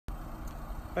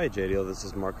Hi JDL, this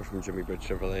is Marco from Jimmy Bridge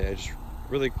Chevrolet. I just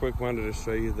really quick wanted to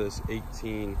show you this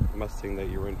 18 Mustang that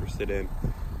you were interested in.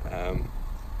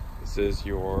 This is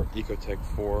your Ecotec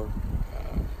 4,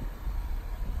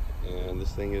 and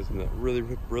this thing is in the really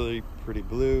pretty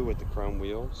blue with the chrome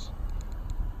wheels.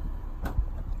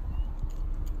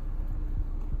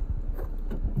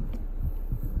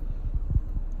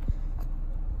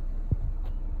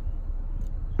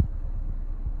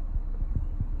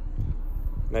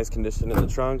 Nice condition in the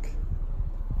trunk.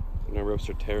 No rips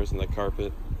or tears in the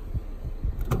carpet.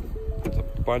 There's a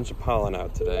bunch of pollen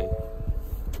out today.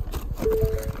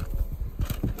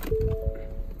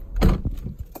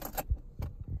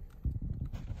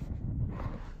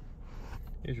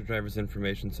 Here's your driver's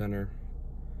information center.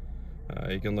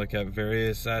 You can look at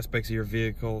various aspects of your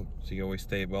vehicle so you always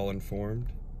stay well informed.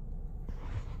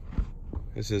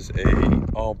 This is a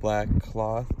all black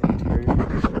cloth interior.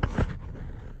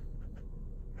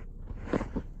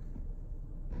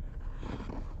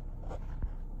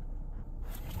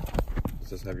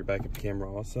 Does have your backup camera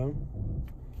also,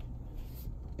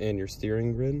 and your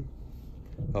steering grid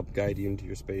help guide you into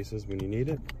your spaces when you need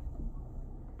it.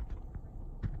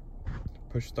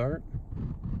 Push start,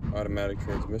 automatic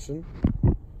transmission.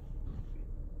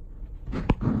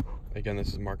 Again, this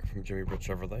is Marco from Jimmy Bridge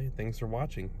Chevrolet. Thanks for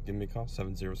watching. Give me a call,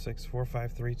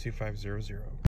 706-453-2500.